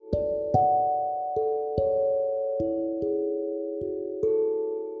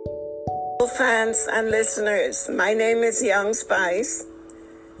fans and listeners. My name is Young Spice.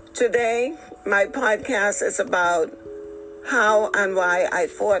 Today, my podcast is about how and why I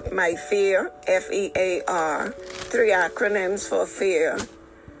fought my fear, F-E-A-R, 3 acronyms for fear.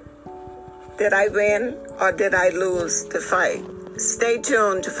 Did I win or did I lose the fight? Stay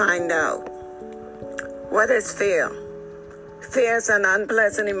tuned to find out. What is fear? Fear is an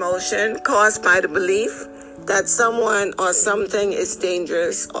unpleasant emotion caused by the belief that someone or something is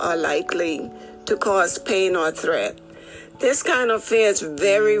dangerous or likely to cause pain or threat. This kind of fear is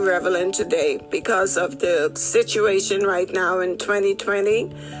very prevalent today because of the situation right now in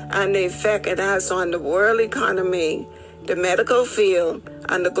 2020 and the effect it has on the world economy, the medical field,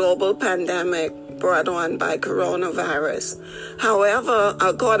 and the global pandemic brought on by coronavirus. However,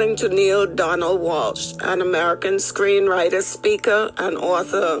 according to Neale Donald Walsch, an American screenwriter, speaker, and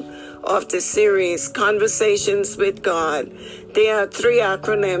author of the series Conversations with God, there are 3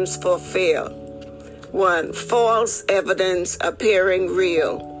 acronyms for fear. 1. False evidence appearing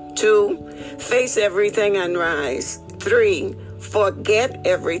real. 2. Face everything and rise. 3. Forget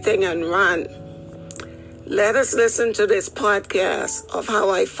everything and run. Let us listen to this podcast of how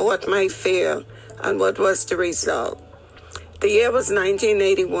I fought my fear and what was the result. The year was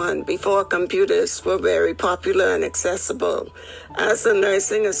 1981, before computers were very popular and accessible. As a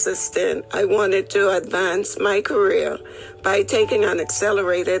nursing assistant, I wanted to advance my career by taking an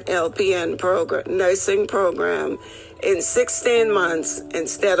accelerated LPN nursing program in 16 months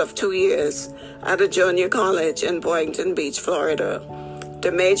instead of 2 years at a junior college in Boynton Beach, Florida.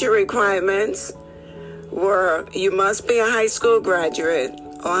 The major requirements were you must be a high school graduate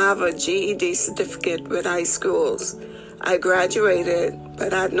or have a GED certificate with high schools. I graduated,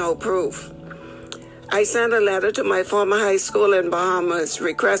 but had no proof. I sent a letter to my former high school in Bahamas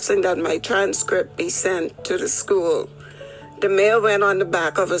requesting that my transcript be sent to the school. The mail went on the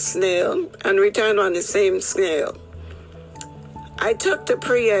back of a snail and returned on the same snail. I took the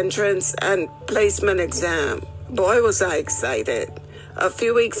pre-entrance and placement exam. Boy, was I excited. A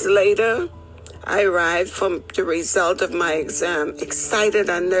few weeks later, I arrived from the result of my exam, excited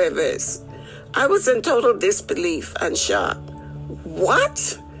and nervous. I was in total disbelief and shock.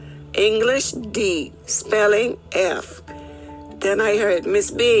 What? English D, spelling F. Then I heard,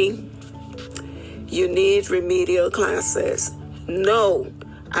 Miss B, you need remedial classes. No,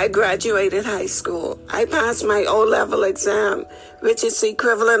 I graduated high school. I passed my O-level exam, which is the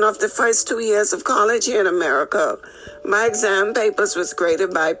equivalent of the first 2 years of college here in America. My exam papers was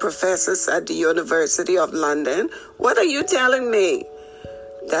graded by professors at the University of London. What are you telling me?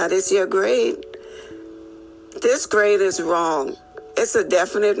 That is your grade. This grade is wrong. It's a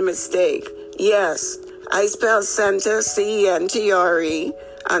definite mistake. Yes, I spelled center, C-E-N-T-R-E,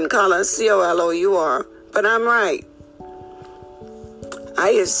 and color, C-O-L-O-U-R, but I'm right. I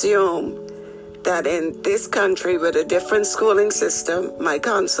assume that in this country with a different schooling system, my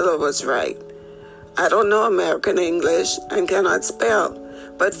counselor was right. I don't know American English and cannot spell,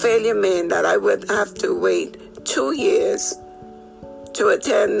 but failure meant that I would have to wait 2 years to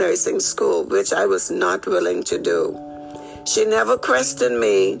attend nursing school, which I was not willing to do. She never questioned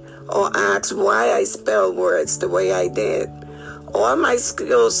me or asked why I spelled words the way I did. All my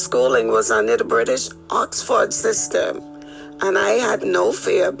schooling was under the British Oxford system, and I had no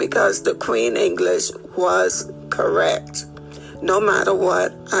fear because the Queen English was correct. No matter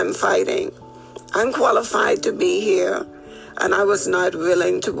what, I'm fighting. I'm qualified to be here, and I was not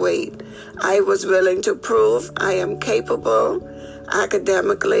willing to wait. I was willing to prove I am capable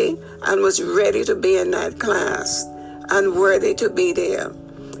academically and was ready to be in that class and worthy to be there.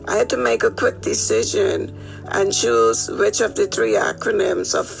 I had to make a quick decision and choose which of the 3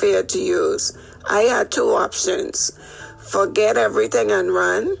 acronyms of fear to use. I had 2 options: forget everything and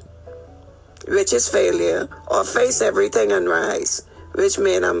run, which is failure, or face everything and rise, which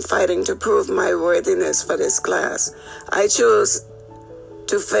meant I'm fighting to prove my worthiness for this class. I chose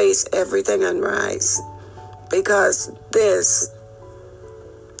to face everything and rise because this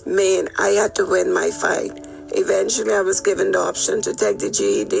meant I had to win my fight. Eventually, I was given the option to take the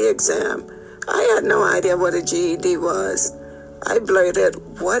GED exam. I had no idea what a GED was. I blurted,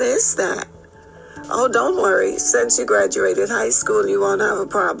 "What is that?" "Oh, don't worry. Since you graduated high school, you won't have a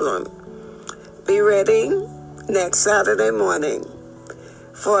problem. Be ready next Saturday morning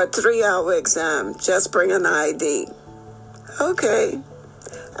for a 3-hour exam. Just bring an ID." Okay.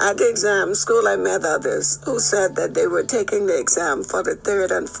 At the exam school, I met others who said that they were taking the exam for the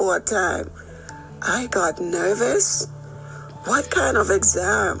 3rd and 4th time. I got nervous. What kind of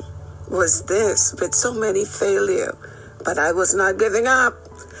exam was this with so many failures? But I was not giving up.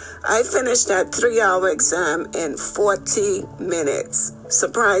 I finished that 3-hour exam in 40 minutes.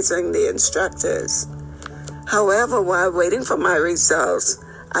 surprising the instructors. However, while waiting for my results,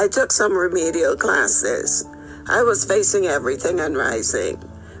 I took some remedial classes. I was facing everything and rising.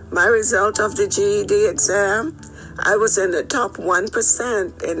 My result of the GED exam, I was in the top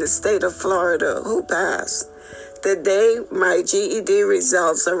 1% in the state of Florida who passed. The day my GED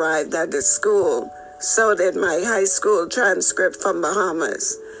results arrived at the school, so did my high school transcript from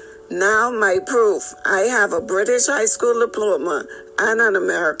Bahamas. Now my proof, I have a British high school diploma and an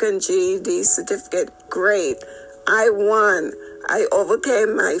American GED certificate. Great. I won. I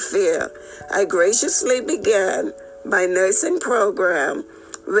overcame my fear. I graciously began my nursing program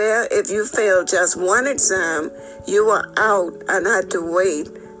where if you failed just one exam, you were out and had to wait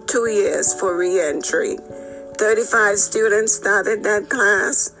 2 years for re-entry. 35 students started that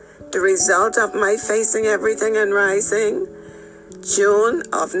class. The result of my facing everything and rising, June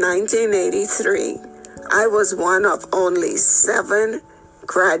of 1983, I was one of only 7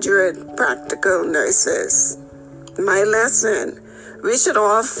 graduate practical nurses. My lesson, we should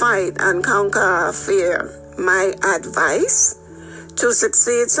all fight and conquer our fear. My advice, to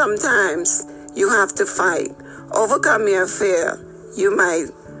succeed sometimes you have to fight. Overcome your fear. You might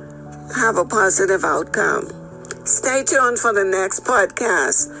have a positive outcome. Stay tuned for the next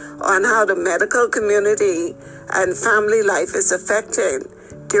podcast on how the medical community and family life is affected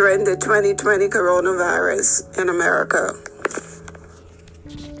during the 2020 coronavirus in America.